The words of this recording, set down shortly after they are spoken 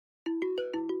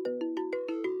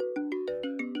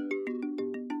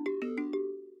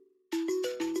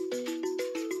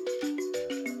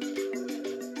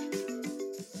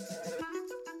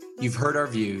You've heard our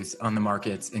views on the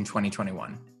markets in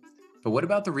 2021, but what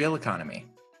about the real economy?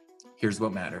 Here's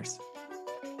what matters.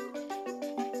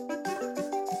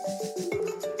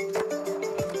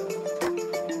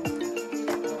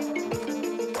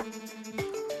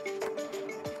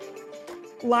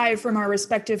 Live from our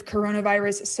respective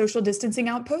coronavirus social distancing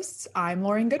outposts, I'm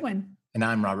Lauren Goodwin. And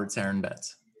I'm Robert Sarin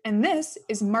Betts. And this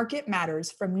is Market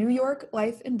Matters from New York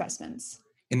Life Investments.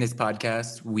 In this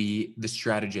podcast, we, the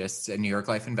strategists at New York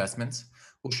Life Investments,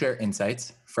 will share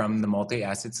insights from the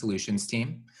multi-asset solutions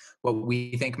team, what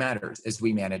we think matters as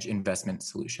we manage investment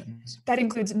solutions. That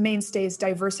includes Mainstay's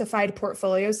diversified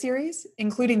portfolio series,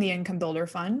 including the Income Builder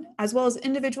Fund, as well as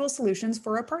individual solutions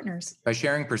for our partners. By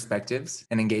sharing perspectives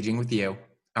and engaging with you,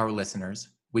 our listeners,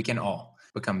 we can all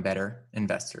become better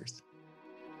investors.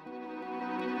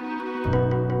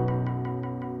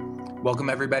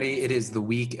 Welcome, everybody. It is the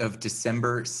week of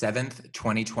December 7th,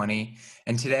 2020.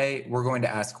 And today we're going to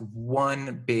ask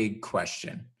one big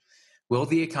question. Will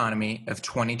the economy of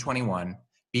 2021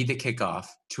 be the kickoff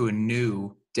to a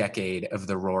new decade of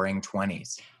the Roaring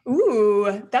 20s?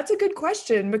 Ooh, that's a good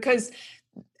question, because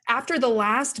after the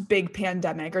last big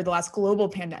pandemic, or the last global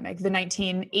pandemic, the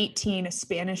 1918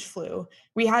 Spanish flu,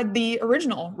 we had the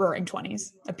original Roaring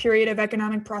 20s, a period of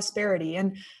economic prosperity.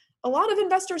 And a lot of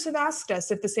investors have asked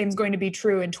us if the same is going to be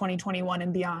true in 2021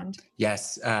 and beyond.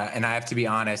 Yes, and I have to be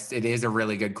honest, it is a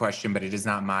really good question, but it is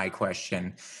not my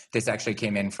question. This actually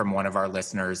came in from one of our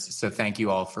listeners, so thank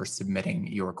you all for submitting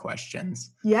your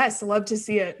questions. Yes, love to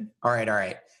see it. All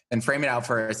right. Then frame it out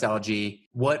for us, LG.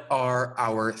 What are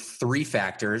our 3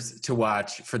 factors to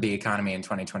watch for the economy in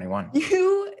 2021?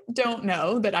 You don't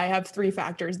know that I have 3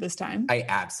 factors this time. I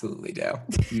absolutely do.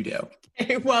 You do.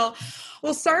 Okay, well,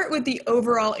 we'll start with the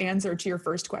overall answer to your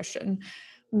first question.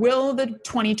 Will the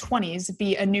 2020s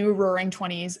be a new Roaring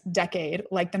 20s decade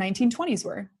like the 1920s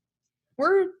were?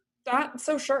 We're not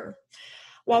so sure.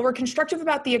 While we're constructive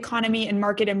about the economy and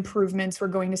market improvements we're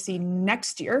going to see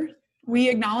next year, we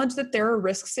acknowledge that there are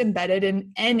risks embedded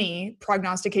in any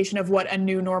prognostication of what a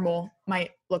new normal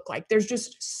might look like. There's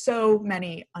just so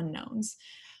many unknowns.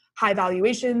 High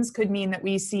valuations could mean that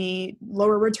we see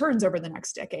lower returns over the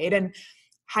next decade, and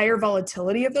higher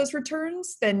volatility of those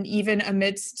returns than even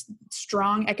amidst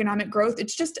strong economic growth.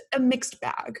 It's just a mixed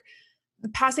bag. The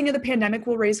passing of the pandemic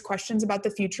will raise questions about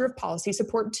the future of policy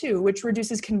support too, which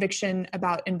reduces conviction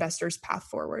about investors' path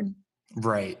forward.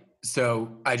 Right.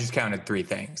 So I just counted 3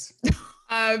 things.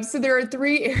 So there are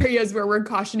 3 areas where we're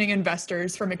cautioning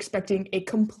investors from expecting a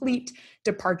complete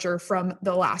departure from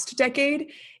the last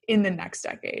decade in the next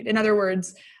decade. In other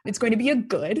words, it's going to be a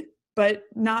good, but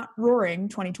not roaring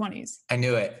 2020s. I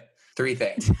knew it. 3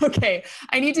 things. Okay,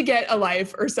 I need to get a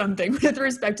life or something with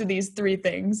respect to these 3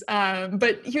 things,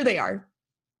 but here they are.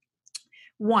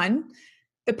 1,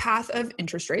 the path of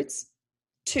interest rates.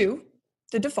 2,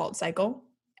 the default cycle.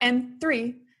 And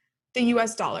 3, the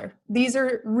US dollar. These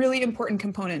are really important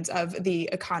components of the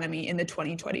economy in the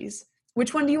 2020s.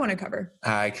 Which one do you want to cover?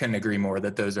 I couldn't agree more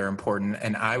that those are important.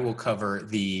 And I will cover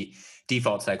the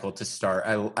default cycle to start.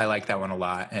 I like that one a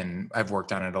lot, and I've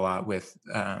worked on it a lot with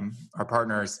our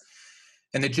partners.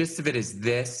 And the gist of it is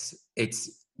this: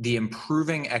 it's the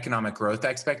improving economic growth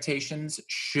expectations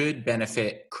should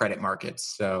benefit credit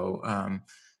markets. So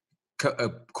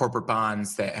corporate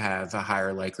bonds that have a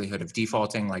higher likelihood of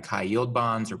defaulting, like high yield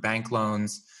bonds or bank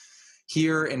loans.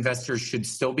 Here, investors should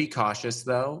still be cautious,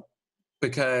 though,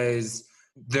 because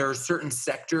there are certain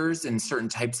sectors and certain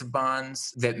types of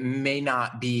bonds that may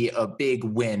not be a big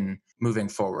win moving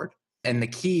forward. And the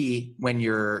key when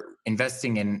you're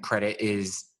investing in credit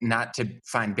is not to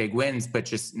find big wins, but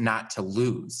just not to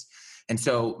lose. And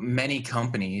so many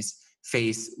companies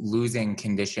face losing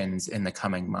conditions in the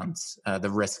coming months. The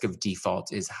risk of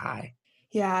default is high.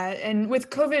 Yeah, and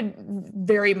with COVID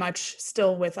very much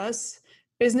still with us,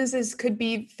 businesses could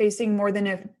be facing more than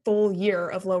a full year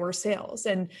of lower sales.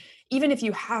 And even if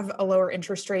you have a lower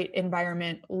interest rate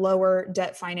environment, lower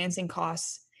debt financing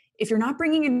costs, if you're not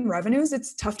bringing in revenues,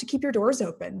 it's tough to keep your doors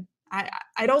open.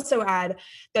 I'd also add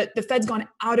that the Fed's gone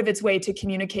out of its way to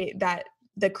communicate that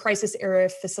the crisis era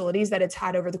facilities that it's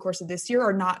had over the course of this year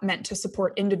are not meant to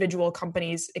support individual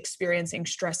companies experiencing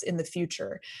stress in the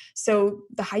future. So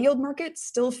the high yield market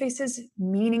still faces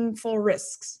meaningful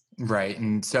risks. Right.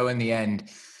 And so in the end,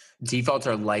 defaults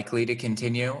are likely to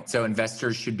continue. So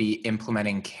investors should be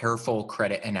implementing careful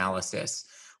credit analysis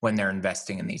when they're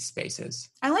investing in these spaces.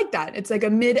 I like that. It's like a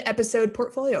mid-episode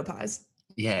portfolio pause.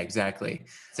 Yeah, exactly.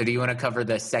 So do you want to cover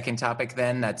the second topic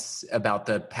then? That's about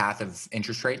the path of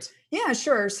interest rates? Yeah,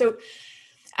 sure. So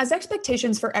as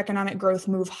expectations for economic growth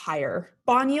move higher,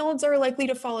 bond yields are likely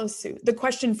to follow suit. The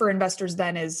question for investors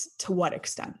then is, to what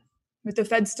extent? With the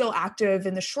Fed still active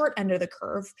in the short end of the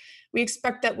curve, we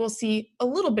expect that we'll see a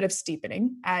little bit of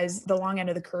steepening as the long end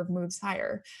of the curve moves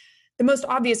higher. The most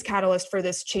obvious catalyst for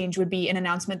this change would be an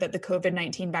announcement that the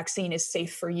COVID-19 vaccine is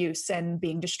safe for use and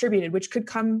being distributed, which could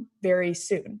come very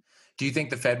soon. Do you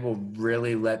think the Fed will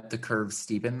really let the curve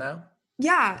steepen, though?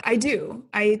 Yeah, I do.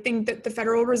 I think that the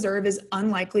Federal Reserve is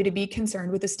unlikely to be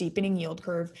concerned with a steepening yield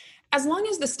curve as long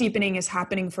as the steepening is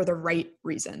happening for the right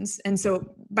reasons. And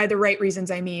so by the right reasons,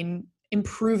 I mean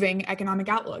improving economic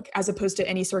outlook as opposed to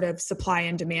any sort of supply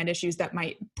and demand issues that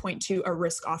might point to a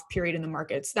risk-off period in the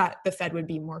markets that the Fed would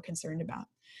be more concerned about.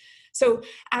 So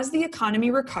as the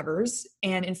economy recovers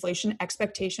and inflation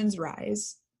expectations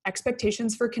rise,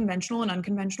 expectations for conventional and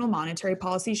unconventional monetary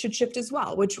policy should shift as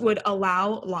well, which would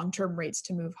allow long-term rates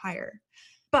to move higher.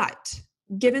 But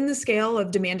given the scale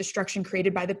of demand destruction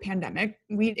created by the pandemic,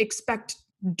 we'd expect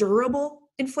durable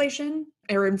inflation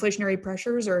or inflationary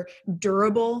pressures or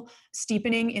durable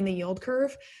steepening in the yield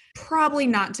curve, probably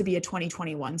not to be a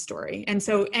 2021 story. And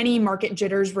so any market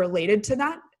jitters related to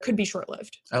that could be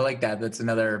short-lived. I like that. That's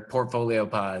another portfolio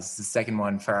pause, the second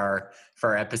one for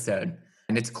our episode.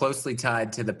 And it's closely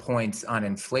tied to the points on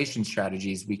inflation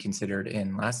strategies we considered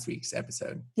in last week's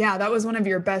episode. Yeah, that was one of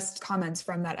your best comments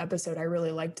from that episode. I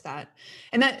really liked that.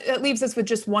 And that leaves us with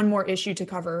just one more issue to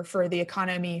cover for the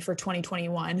economy for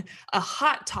 2021, a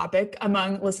hot topic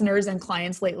among listeners and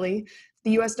clients lately,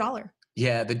 the US dollar.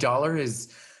 Yeah, the dollar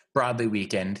is broadly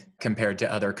weakened compared to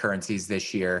other currencies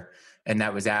this year. And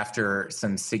that was after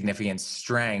some significant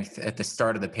strength at the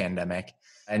start of the pandemic.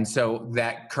 And so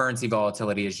that currency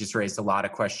volatility has just raised a lot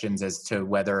of questions as to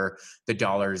whether the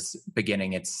dollar's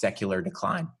beginning its secular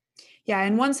decline. Yeah,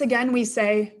 and once again, we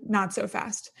say not so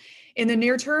fast. In the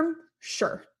near term,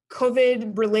 sure.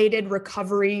 COVID-related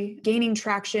recovery, gaining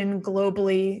traction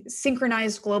globally,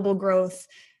 synchronized global growth,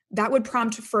 that would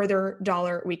prompt further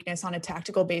dollar weakness on a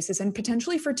tactical basis and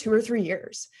potentially for 2 or 3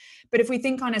 years. But if we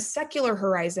think on a secular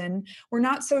horizon, we're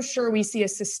not so sure we see a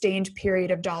sustained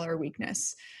period of dollar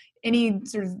weakness. Any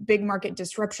sort of big market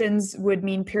disruptions would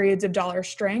mean periods of dollar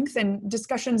strength, and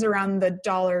discussions around the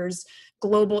dollar's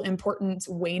global importance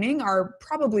waning are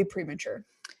probably premature.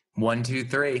 1, 2,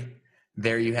 3.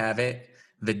 There you have it.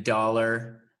 The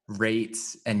dollar,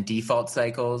 rates, and default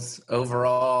cycles.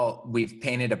 Overall, we've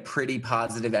painted a pretty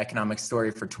positive economic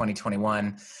story for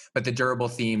 2021, but the durable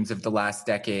themes of the last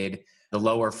decade, the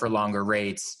lower for longer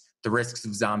rates, the risks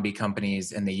of zombie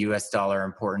companies, and the US dollar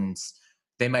importance,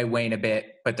 they might wane a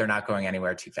bit, but they're not going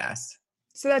anywhere too fast.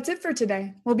 So that's it for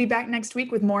today. We'll be back next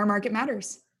week with more Market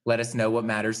Matters. Let us know what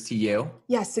matters to you.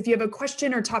 Yes, if you have a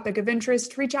question or topic of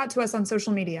interest, reach out to us on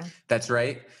social media. That's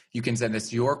right. You can send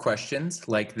us your questions,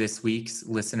 like this week's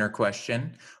listener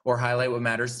question, or highlight what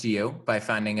matters to you by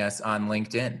finding us on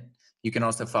LinkedIn. You can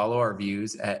also follow our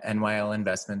views at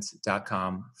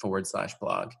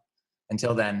nylinvestments.com/blog.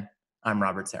 Until then, I'm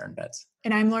Robert Sarenbetz.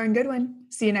 And I'm Lauren Goodwin.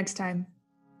 See you next time.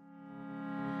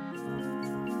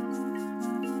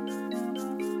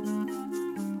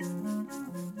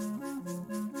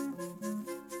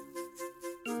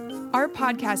 Our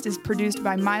podcast is produced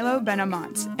by Milo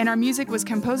Benamont, and our music was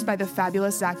composed by the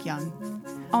fabulous Zach Young.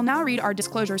 I'll now read our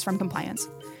disclosures from compliance.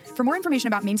 For more information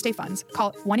about Mainstay Funds,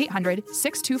 call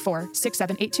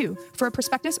 1-800-624-6782 for a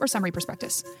prospectus or summary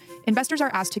prospectus. Investors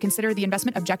are asked to consider the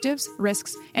investment objectives,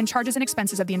 risks, and charges and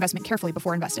expenses of the investment carefully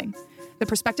before investing. The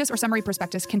prospectus or summary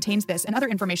prospectus contains this and other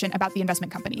information about the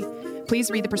investment company. Please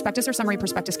read the prospectus or summary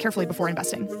prospectus carefully before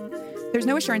investing. There's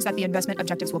no assurance that the investment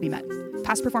objectives will be met.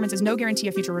 Past performance is no guarantee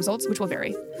of future results, which will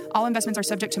vary. All investments are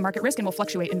subject to market risk and will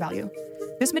fluctuate in value.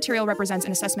 This material represents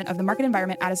an assessment of the market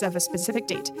environment as of a specific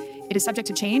date. It is subject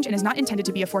to change and is not intended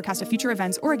to be a forecast of future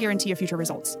events or a guarantee of future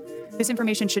results. This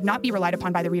information should not be relied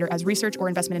upon by the reader as research or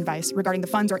investment advice regarding the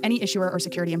funds or any issuer or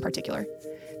security in particular.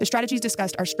 The strategies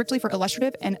discussed are strictly for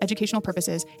illustrative and educational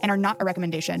purposes and are not a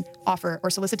recommendation, offer,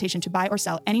 or solicitation to buy or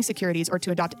sell any securities or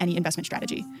to adopt any investment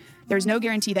strategy. There is no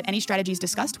guarantee that any strategies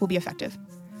discussed will be effective.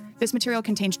 This material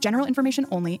contains general information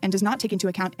only and does not take into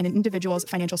account an individual's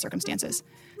financial circumstances.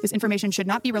 This information should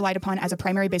not be relied upon as a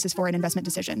primary basis for an investment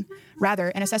decision. Rather,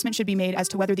 an assessment should be made as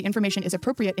to whether the information is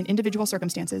appropriate in individual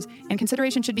circumstances, and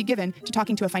consideration should be given to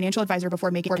talking to a financial advisor before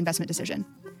making an investment decision.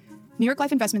 New York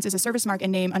Life Investments is a service mark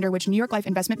and name under which New York Life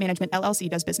Investment Management, LLC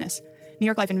does business. New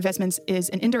York Life Investments is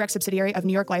an indirect subsidiary of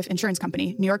New York Life Insurance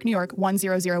Company, New York,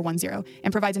 10010,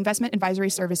 and provides investment advisory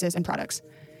services and products.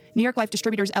 New York Life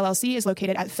Distributors, LLC is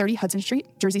located at 30 Hudson Street,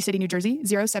 Jersey City, New Jersey,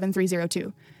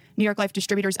 07302. New York Life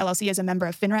Distributors, LLC is a member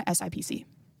of FINRA SIPC.